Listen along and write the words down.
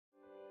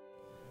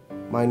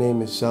My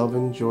name is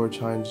Selvin George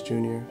Hines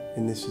Jr.,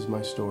 and this is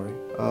my story.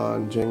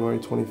 On January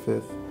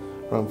 25th,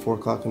 around 4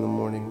 o'clock in the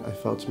morning, I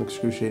felt some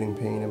excruciating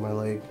pain in my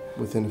leg.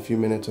 Within a few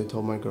minutes, I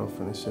told my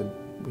girlfriend, I said,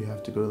 we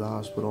have to go to the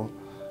hospital.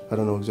 I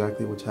don't know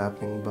exactly what's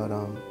happening, but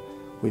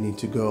we need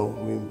to go.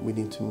 We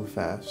need to move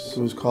fast. It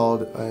was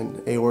called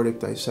an aortic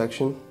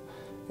dissection,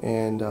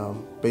 and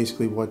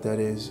basically what that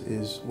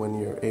is when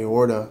your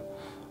aorta,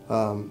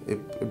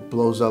 it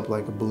blows up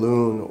like a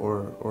balloon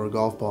or a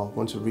golf ball.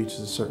 Once it reaches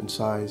a certain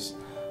size,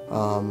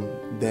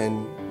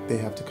 then they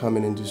have to come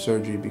in and do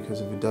surgery,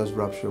 because if it does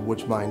rupture,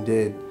 which mine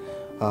did,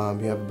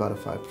 you have about a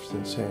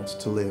 5% chance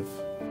to live.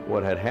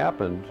 What had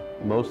happened,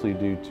 mostly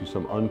due to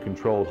some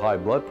uncontrolled high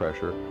blood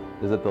pressure,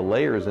 is that the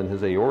layers in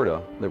his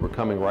aorta that were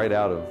coming right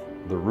out of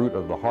the root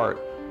of the heart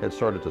had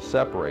started to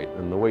separate.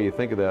 And the way you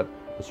think of that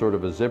is sort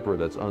of a zipper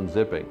that's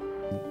unzipping.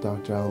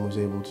 Dr. Allen was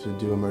able to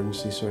do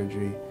emergency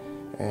surgery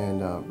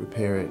and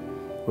repair it,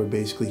 where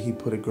basically he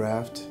put a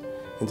graft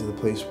into the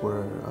place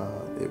where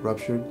it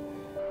ruptured.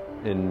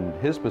 In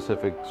his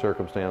specific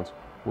circumstance,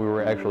 we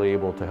were actually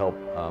able to help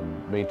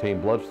maintain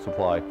blood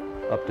supply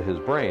up to his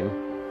brain.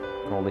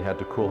 Only had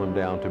to cool him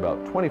down to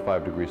about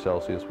 25 degrees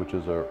Celsius, which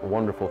is a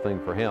wonderful thing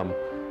for him.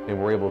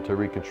 And we're able to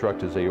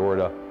reconstruct his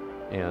aorta,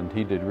 and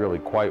he did really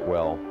quite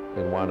well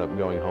and wound up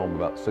going home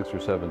about 6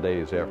 or 7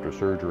 days after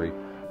surgery.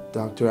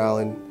 Dr.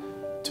 Allen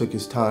took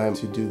his time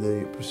to do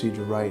the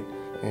procedure right,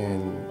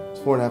 and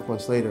 4.5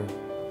 months later,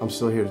 I'm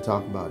still here to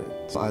talk about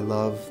it. I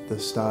love the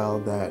style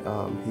that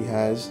he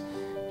has.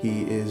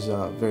 He is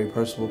a very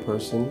personable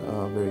person,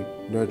 very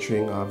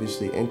nurturing,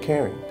 obviously, and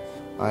caring.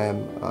 I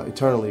am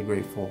eternally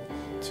grateful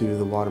to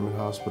the Waterman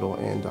Hospital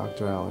and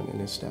Dr. Allen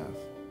and his staff.